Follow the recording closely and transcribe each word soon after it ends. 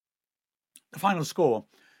The final score,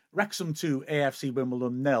 Wrexham 2, AFC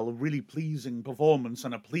Wimbledon 0. A really pleasing performance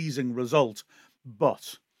and a pleasing result.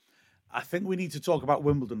 But I think we need to talk about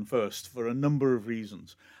Wimbledon first for a number of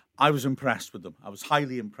reasons. I was impressed with them. I was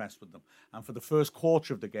highly impressed with them. And for the first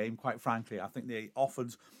quarter of the game, quite frankly, I think they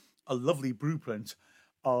offered a lovely blueprint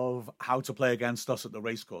of how to play against us at the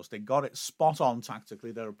racecourse. They got it spot on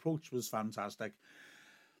tactically. Their approach was fantastic.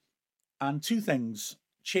 And two things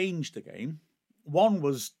changed the game. One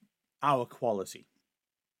was our quality.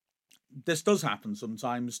 This does happen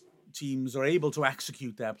sometimes. Teams are able to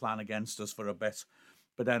execute their plan against us for a bit,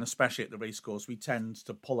 but then especially at the racecourse, we tend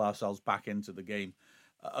to pull ourselves back into the game.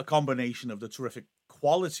 A combination of the terrific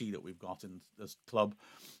quality that we've got in this club,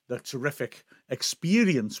 the terrific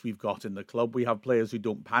experience we've got in the club. We have players who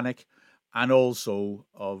don't panic, and also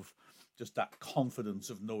of just that confidence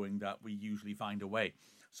of knowing that we usually find a way.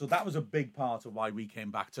 So that was a big part of why we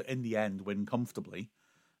came back to, in the end, win comfortably.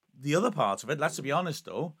 The other part of it, let's be honest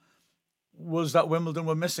though, was that Wimbledon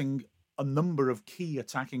were missing a number of key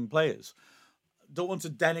attacking players. Don't want to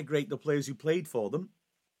denigrate the players who played for them.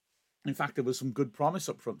 In fact, there was some good promise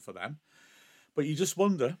up front for them. But you just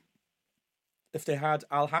wonder if they had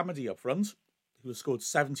Al Hamidi up front, who has scored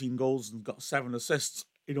 17 goals and got 7 assists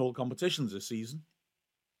in all competitions this season.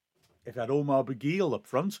 If they had Omar Beguil up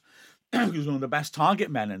front, who's one of the best target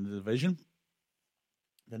men in the division,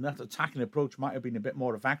 then that attacking approach might have been a bit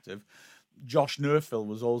more effective. Josh Nerfil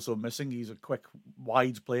was also missing. He's a quick,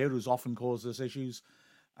 wide player who's often caused us issues.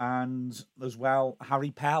 And as well, Harry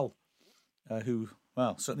Pell, who,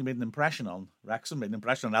 well, certainly made an impression on Wrexham, made an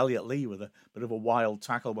impression on Elliot Lee with a bit of a wild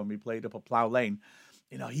tackle when we played up at Plough Lane.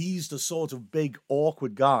 You know, he's the sort of big,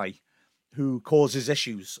 awkward guy who causes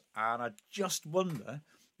issues. And I just wonder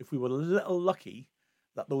if we were a little lucky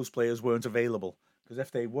that those players weren't available. Because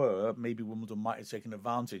if they were, maybe Wimbledon might have taken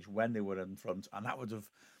advantage when they were in front, and that would have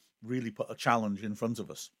really put a challenge in front of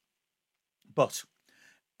us. But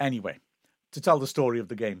anyway, to tell the story of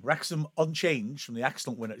the game, Wrexham unchanged from the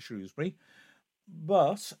excellent win at Shrewsbury.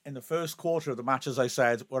 But in the first quarter of the match, as I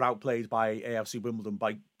said, were outplayed by AFC Wimbledon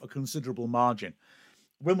by a considerable margin.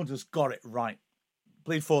 Wimbledon's got it right.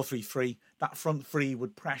 Played 4-3-3. That front three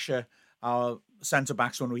would pressure our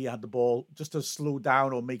centre-backs when we had the ball, just to slow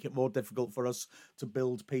down or make it more difficult for us to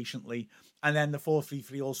build patiently. And then the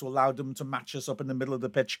 4-3-3 also allowed them to match us up in the middle of the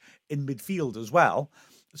pitch in midfield as well.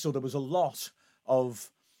 So there was a lot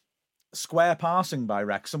of square passing by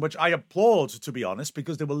Wrexham, which I applaud, to be honest,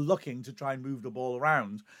 because they were looking to try and move the ball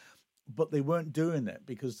around. But they weren't doing it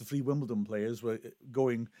because the three Wimbledon players were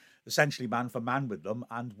going essentially man for man with them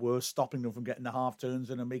and were stopping them from getting the half turns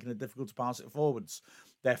in and making it difficult to pass it forwards.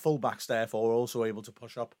 Their fullbacks, therefore, were also able to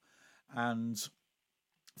push up and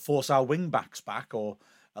force our wing-backs back, or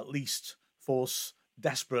at least force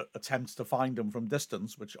desperate attempts to find them from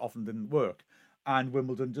distance, which often didn't work. And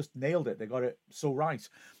Wimbledon just nailed it. They got it so right.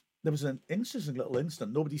 There was an interesting little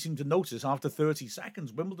instant. Nobody seemed to notice. After 30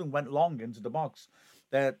 seconds, Wimbledon went long into the box.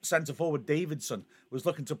 Their centre-forward, Davidson, was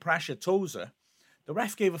looking to pressure Tozer. The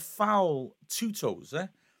ref gave a foul to Tozer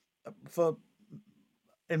for,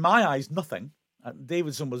 in my eyes, nothing.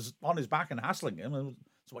 Davidson was on his back and hassling him.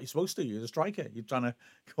 That's what you're supposed to do. You're a striker. You're trying to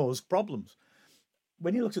cause problems.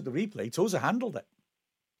 When you looked at the replay, Tozer handled it.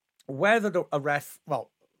 Whether a ref,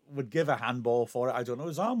 would give a handball for it, I don't know.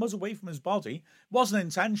 His arm was away from his body. It wasn't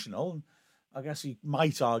intentional. I guess you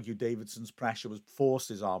might argue Davidson's pressure was forced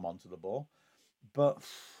his arm onto the ball. But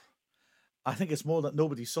I think it's more that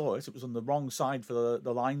nobody saw it. It was on the wrong side for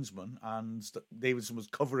the linesman, and Davidson was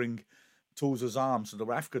covering Tozer's arm so the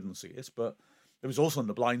ref couldn't see it. But it was also on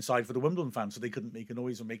the blind side for the Wimbledon fans, so they couldn't make a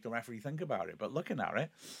noise and make the referee think about it. But looking at it,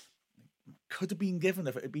 could have been given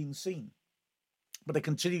if it had been seen. But they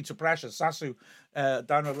continued to pressure. Sasu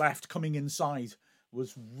down the left, coming inside,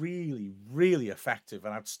 was really, really effective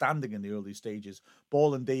and outstanding in the early stages.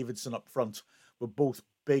 Ball and Davidson up front were both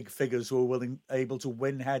big figures who were able to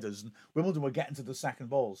win headers. And Wimbledon were getting to the second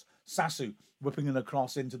balls. Sasu whipping it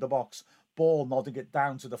across into the box. Ball nodding it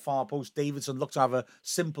down to the far post. Davidson looked to have a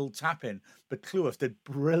simple tap in, but Cleworth did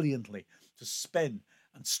brilliantly to spin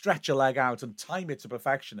and stretch a leg out and time it to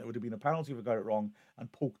perfection. It would have been a penalty if we got it wrong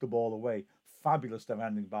and poked the ball away. Fabulous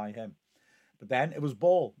defending by him. But then it was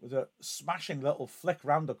Ball with a smashing little flick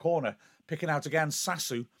round the corner, picking out again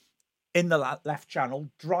Sasu in the left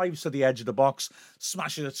channel, drives to the edge of the box,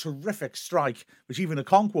 smashes a terrific strike, which even a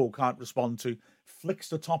Conquo can't respond to, flicks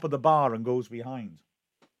the top of the bar and goes behind.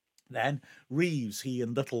 Then Reeves, he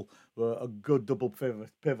and Little were a good double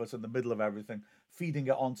pivot in the middle of everything, feeding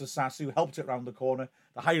it onto Sasu, helped it round the corner.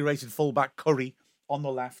 The high-rated fullback Curry on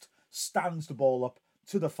the left stands the ball up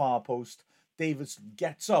to the far post. Davidson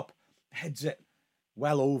gets up, heads it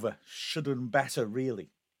well over. Should have done better, really.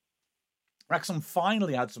 Wrexham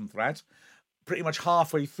finally had some threat. Pretty much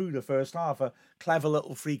halfway through the first half, a clever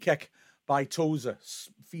little free kick by Tozer,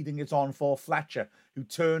 feeding it on for Fletcher, who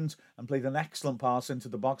turned and played an excellent pass into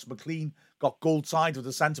the box. McLean got goal side with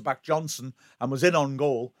the centre-back Johnson and was in on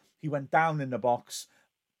goal. He went down in the box.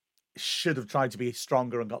 Should have tried to be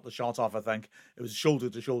stronger and got the shot off, I think. It was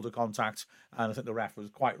shoulder-to-shoulder contact, and I think the ref was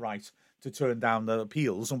quite right to turn down the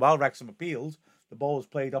appeals. And while Wrexham appealed, the ball was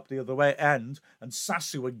played up the other way end, and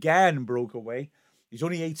Sasu again broke away. He's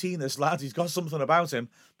only 18, this lad. He's got something about him,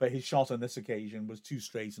 but his shot on this occasion was too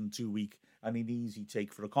straight and too weak, and an easy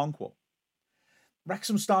take for a Okonkwo.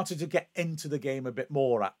 Wrexham started to get into the game a bit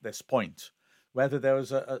more at this point. Whether there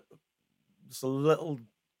was just a little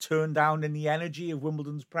turn down in the energy of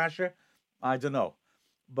Wimbledon's pressure, I don't know.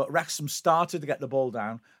 But Wrexham started to get the ball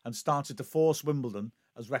down and started to force Wimbledon,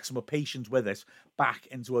 as Wrexham were patient with it, back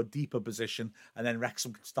into a deeper position, and then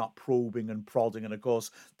Wrexham could start probing and prodding. And of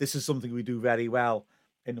course, this is something we do very well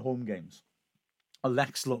in home games. An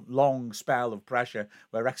excellent long spell of pressure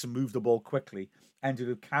where Wrexham moved the ball quickly, ended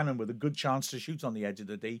with Cannon with a good chance to shoot on the edge of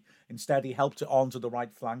the D. Instead, he helped it onto the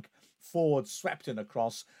right flank. Forward swept in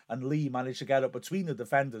across, and Lee managed to get up between the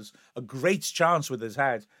defenders. A great chance with his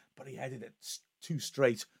head, but he headed it too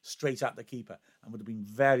straight at the keeper, and would have been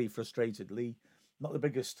very frustrated. Lee, not the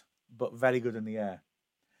biggest, but very good in the air.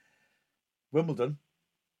 Wimbledon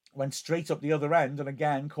went straight up the other end and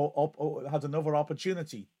again had another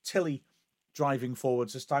opportunity. Tilley driving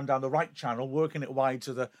forwards, this time down the right channel, working it wide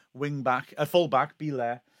to the full-back,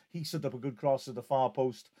 Belair. He set up a good cross to the far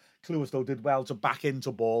post. Cluas, though, did well to back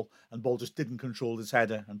into ball, and ball just didn't control his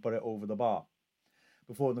header and put it over the bar.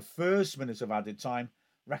 Before in the first minute of added time,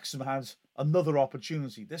 Wrexham had another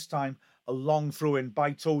opportunity, this time a long throw-in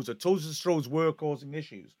by Tozer. Tozer's throws were causing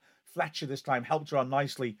issues. Fletcher this time helped her on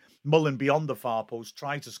nicely. Mullen beyond the far post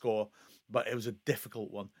tried to score, but it was a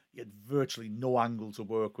difficult one. He had virtually no angle to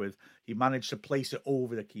work with. He managed to place it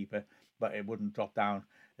over the keeper, but it wouldn't drop down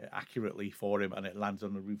accurately for him, and it landed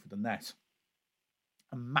on the roof of the net.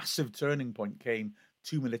 A massive turning point came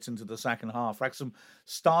 2 minutes into the second half. Wrexham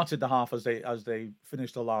started the half as they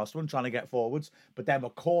finished the last one, trying to get forwards, but then were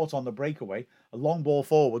caught on the breakaway. A long ball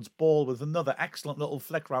forwards, ball with another excellent little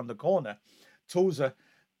flick round the corner. Tozer,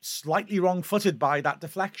 slightly wrong-footed by that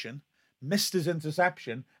deflection, missed his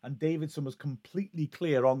interception, and Davidson was completely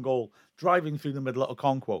clear on goal, driving through the middle at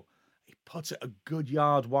Okonkwo. He put it a good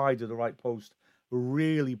yard wide of the right post.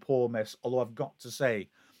 Really poor miss, although I've got to say,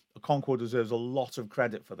 Okonkwo deserves a lot of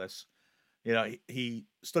credit for this. You know, he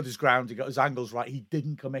stood his ground, he got his angles right, he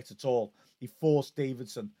didn't commit at all. He forced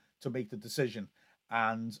Davidson to make the decision,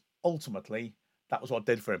 and ultimately, that was what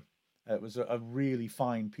did for him. It was a really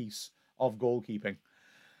fine piece of goalkeeping.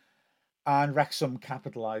 And Wrexham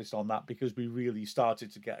capitalised on that because we really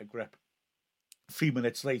started to get a grip. 3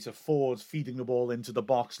 minutes later, Ford feeding the ball into the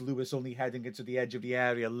box, Lewis only heading it to the edge of the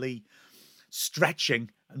area, Lee stretching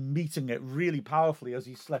and meeting it really powerfully as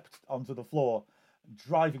he slipped onto the floor,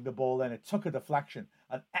 driving the ball in. It took a deflection,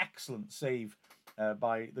 an excellent save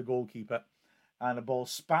by the goalkeeper, and the ball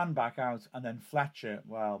span back out, and then Fletcher,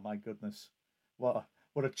 well, my goodness, what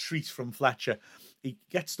a treat from Fletcher. He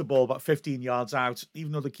gets the ball about 15 yards out,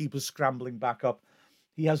 even though the keeper's scrambling back up.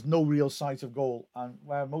 He has no real sight of goal, and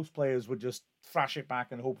where most players would just thrash it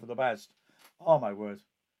back and hope for the best. Oh, my word.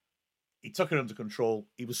 He took it under control.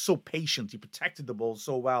 He was so patient. He protected the ball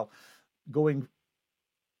so well, going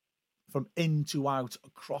from in to out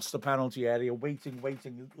across the penalty area, waiting,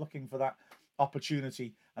 looking for that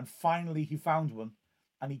opportunity. And finally, he found one,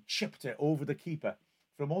 and he chipped it over the keeper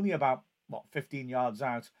from only about 15 yards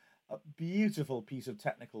out. A beautiful piece of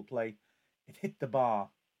technical play. It hit the bar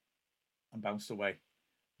and bounced away.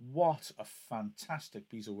 What a fantastic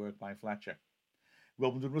piece of work by Fletcher.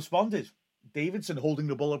 Wimbledon responded. Davidson holding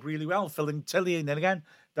the ball up really well, filling Tilley in, then again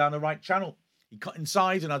down the right channel. He cut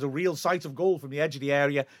inside and had a real sight of goal from the edge of the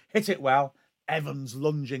area, hit it well. Evans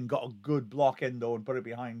lunging, got a good block in though and put it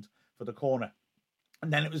behind for the corner.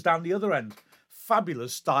 And then it was down the other end.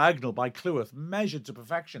 Fabulous diagonal by Cluas, measured to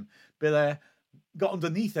perfection. Belair got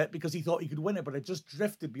underneath it because he thought he could win it, but it just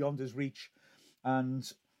drifted beyond his reach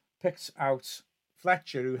and picked out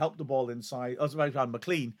Fletcher, who helped the ball inside.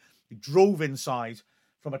 McLean, he drove inside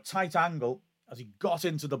from a tight angle. As he got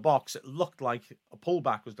into the box, it looked like a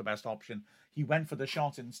pullback was the best option. He went for the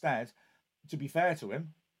shot instead. To be fair to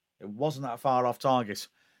him, it wasn't that far off target,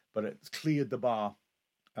 but it cleared the bar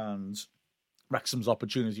and Wrexham's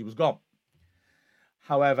opportunity was gone.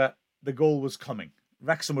 However, the goal was coming.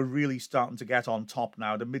 Wrexham were really starting to get on top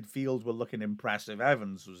now. The midfield were looking impressive.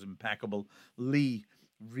 Evans was impeccable. Lee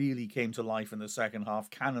really came to life in the second half.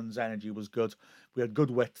 Cannon's energy was good. We had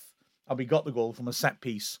good width, and we got the goal from a set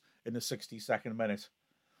piece in the 62nd minute.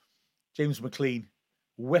 James McLean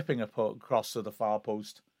whipping a puck across to the far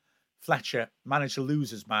post. Fletcher managed to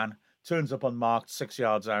lose his man, turns up unmarked 6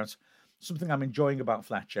 yards out. Something I'm enjoying about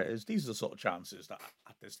Fletcher is these are the sort of chances that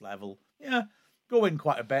at this level, go in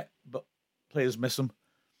quite a bit, but players miss them.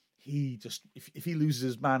 He just, if he loses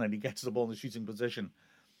his man and he gets the ball in the shooting position,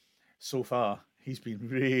 so far he's been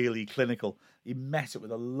really clinical. He met it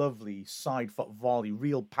with a lovely side foot volley,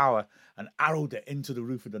 real power, and arrowed it into the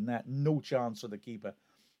roof of the net. No chance for the keeper.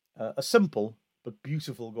 A simple but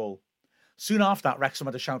beautiful goal. Soon after that, Wrexham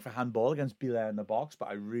had a shout for handball against Belair in the box, but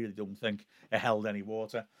I really don't think it held any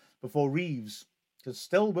water. Before Reeves, because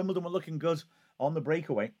still Wimbledon were looking good on the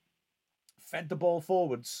breakaway, fed the ball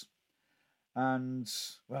forwards. And,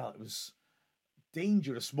 well, it was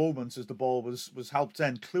dangerous moments as the ball was helped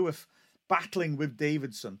in. Cleworth battling with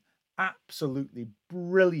Davidson. Absolutely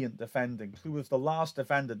brilliant defending. Cleworth, the last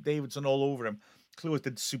defender, Davidson all over him. Cleworth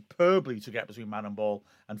did superbly to get between man and ball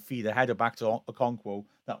and feed a header back to Okonkwo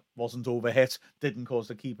that wasn't overhit, didn't cause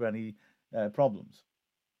the keeper any problems.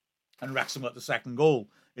 And Wrexham got the second goal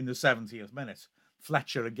in the 70th minute.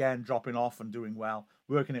 Fletcher again dropping off and doing well,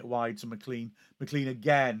 working it wide to McLean. McLean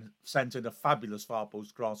again centred a fabulous far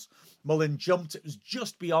post cross. Mullin jumped, it was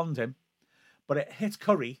just beyond him, but it hit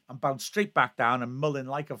Curry and bounced straight back down, and Mullin,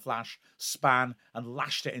 like a flash, span and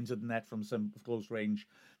lashed it into the net from some close range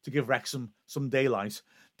to give Wrexham some daylight.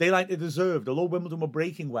 Daylight they deserved. Although Wimbledon were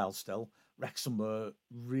breaking well still, Wrexham were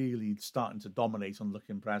really starting to dominate and look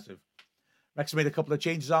impressive. Wrexham made a couple of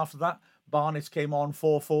changes after that. Barnett came on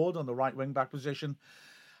 4 forward on the right wing-back position,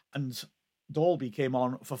 and Dalby came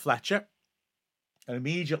on for Fletcher. And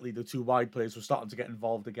immediately the two wide players were starting to get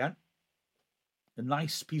involved again. A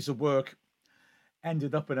nice piece of work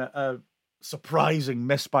ended up in a surprising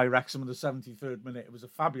miss by Wrexham in the 73rd minute. It was a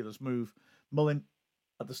fabulous move. Mullin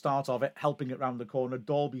at the start of it, helping it round the corner.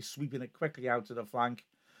 Dalby sweeping it quickly out to the flank.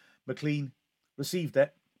 McLean received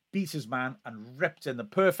it, beat his man, and ripped in the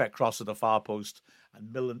perfect cross to the far post.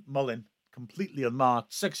 And Mullin, completely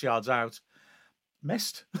unmarked, 6 yards out,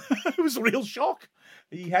 missed. It was a real shock.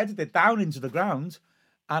 He headed it down into the ground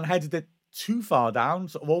and headed it too far down,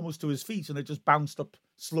 sort of almost to his feet, and it just bounced up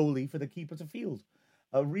slowly for the keeper to field.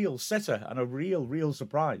 A real sitter and a real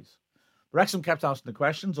surprise. Wrexham kept asking the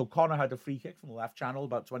questions. O'Connor had a free kick from the left channel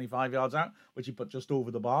about 25 yards out, which he put just over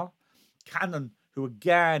the bar. Cannon, who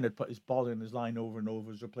again had put his ball in his line over and over,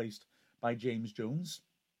 was replaced by James Jones.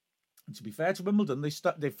 And to be fair to Wimbledon,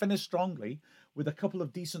 they finished strongly with a couple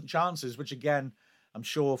of decent chances, which again, I'm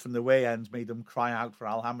sure from the way ends made them cry out for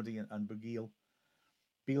Al Hamadi and Bagil.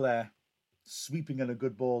 Belair sweeping in a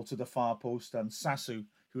good ball to the far post, and Sasu,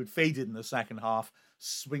 who had faded in the second half,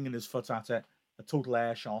 swinging his foot at it, a total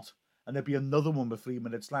air shot. And there'd be another one with 3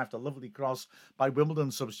 minutes left. A lovely cross by Wimbledon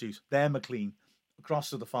substitute. There, McLean, across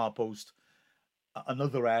to the far post.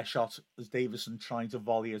 Another air shot as Davison trying to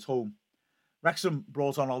volley it home. Wrexham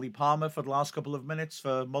brought on Ollie Palmer for the last couple of minutes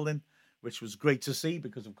for Mullin, which was great to see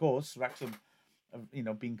because, of course, Wrexham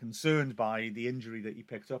have been concerned by the injury that he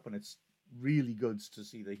picked up, and it's really good to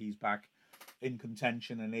see that he's back in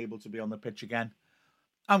contention and able to be on the pitch again.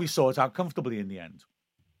 And we saw it out comfortably in the end.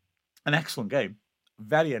 An excellent game.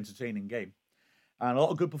 Very entertaining game. And a lot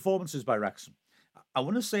of good performances by Wrexham. I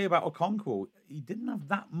want to say about Okonkwo, he didn't have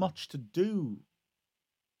that much to do,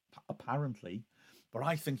 apparently, but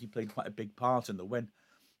I think he played quite a big part in the win.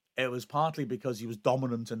 It was partly because he was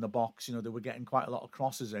dominant in the box. They were getting quite a lot of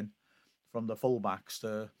crosses in from the fullbacks.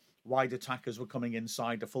 The wide attackers were coming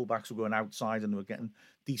inside, the fullbacks were going outside, and they were getting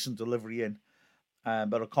decent delivery in. But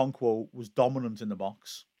Okonkwo was dominant in the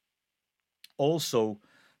box. Also,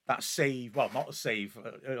 that save, well, not a save.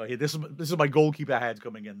 This is my goalkeeper head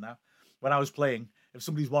coming in now. When I was playing, if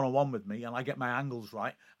somebody's one-on-one with me and I get my angles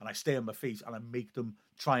right and I stay on my feet and I make them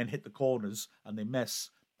try and hit the corners and they miss,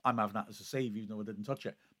 I'm having that as a save even though I didn't touch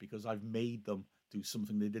it because I've made them do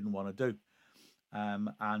something they didn't want to do.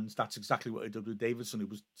 And that's exactly what I did with Davidson, who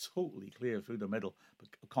was totally clear through the middle. But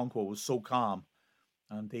Okonkwo was so calm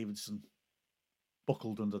and Davidson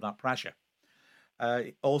buckled under that pressure.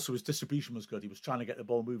 Also, his distribution was good. He was trying to get the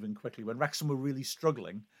ball moving quickly. When Wrexham were really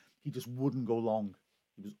struggling, he just wouldn't go long.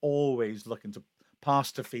 He was always looking to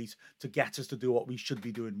pass to feet to get us to do what we should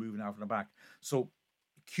be doing, moving out from the back. So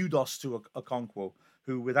kudos to Okonkwo,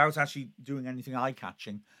 who, without actually doing anything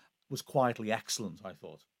eye-catching, was quietly excellent, I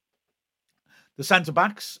thought. The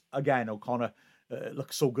centre-backs, again, O'Connor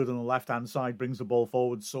looks so good on the left-hand side, brings the ball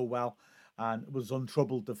forward so well, and was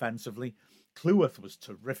untroubled defensively. Cleworth was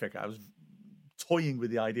terrific. I was toying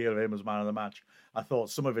with the idea of him as man of the match. I thought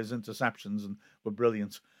some of his interceptions were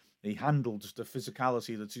brilliant. He handled the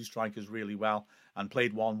physicality of the two strikers really well and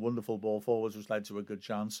played one wonderful ball forwards, which led to a good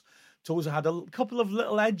chance. Tozer had a couple of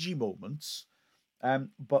little edgy moments,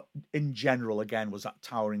 but in general, again, was that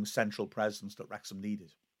towering central presence that Wrexham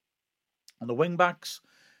needed. On the wing-backs,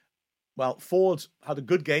 well, Ford had a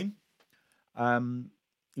good game.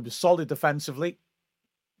 He was solid defensively.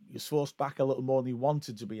 He was forced back a little more than he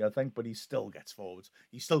wanted to be, I think, but he still gets forwards.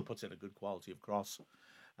 He still puts in a good quality of cross.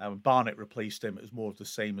 Barnett replaced him. It was more of the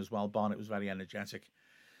same as well. Barnett was very energetic.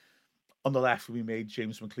 On the left, we made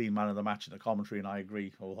James McLean man of the match in the commentary, and I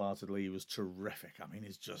agree wholeheartedly. He was terrific. I mean,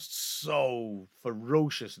 he's just so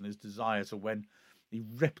ferocious in his desire to win. He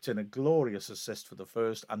ripped in a glorious assist for the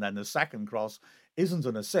first, and then the second cross isn't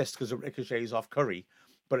an assist because it ricochets off Curry,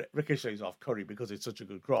 but it ricochets off Curry because it's such a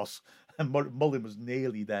good cross. And Mullin was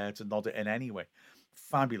nearly there to nod it in anyway.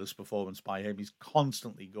 Fabulous performance by him. He's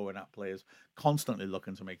constantly going at players, constantly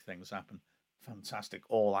looking to make things happen. Fantastic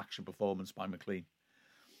all-action performance by McLean.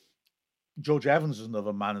 George Evans is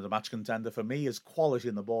another man of the match contender for me. His quality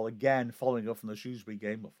in the ball, again, following up from the Shrewsbury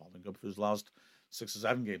game, or following up for his last 6 or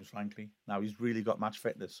 7 games, frankly. Now he's really got match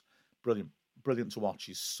fitness. Brilliant. Brilliant to watch.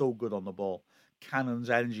 He's so good on the ball. Cannon's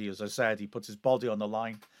energy, as I said. He puts his body on the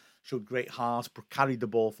line, showed great heart, carried the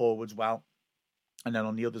ball forwards well. And then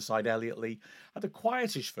on the other side, Elliot Lee had a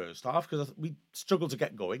quietish first half because we struggled to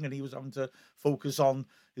get going and he was having to focus on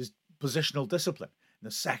his positional discipline. In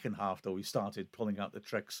the second half, though, he started pulling out the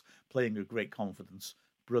tricks, playing with great confidence.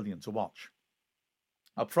 Brilliant to watch.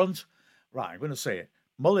 Up front, right, I'm going to say it.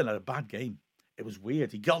 Mullin had a bad game. It was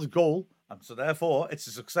weird. He got a goal, and so therefore it's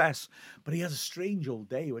a success. But he had a strange old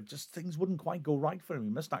day where just things wouldn't quite go right for him. He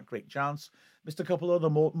missed that great chance, missed a couple of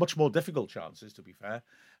other much more difficult chances, to be fair.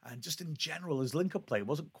 And just in general, his link-up play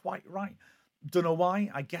wasn't quite right. Don't know why.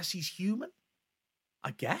 I guess he's human. I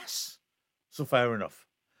guess. So fair enough.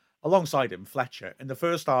 Alongside him, Fletcher, in the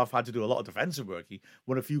first half, had to do a lot of defensive work. He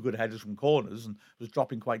won a few good headers from corners and was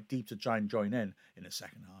dropping quite deep to try and join in. In the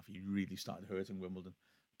second half, he really started hurting Wimbledon.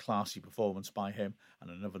 Classy performance by him and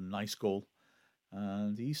another nice goal.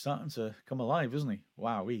 And he's starting to come alive, isn't he?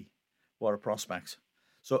 Wowee. What a prospect.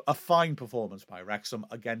 So a fine performance by Wrexham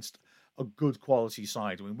against a good quality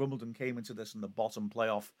side. I mean, Wimbledon came into this in the bottom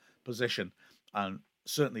playoff position, and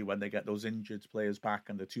certainly when they get those injured players back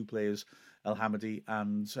and the 2 players, El Hamadi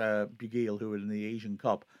and Bugil, who are in the Asian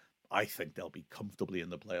Cup, I think they'll be comfortably in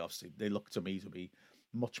the playoffs. They look to me to be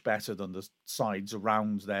much better than the sides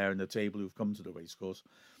around there in the table who've come to the racecourse.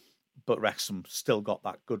 But Wrexham still got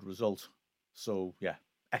that good result. So, yeah,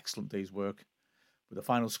 excellent day's work. With the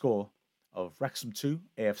final score of Wrexham 2,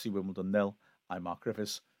 AFC Wimbledon 0, I'm Mark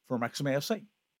Griffiths from Wrexham AFC.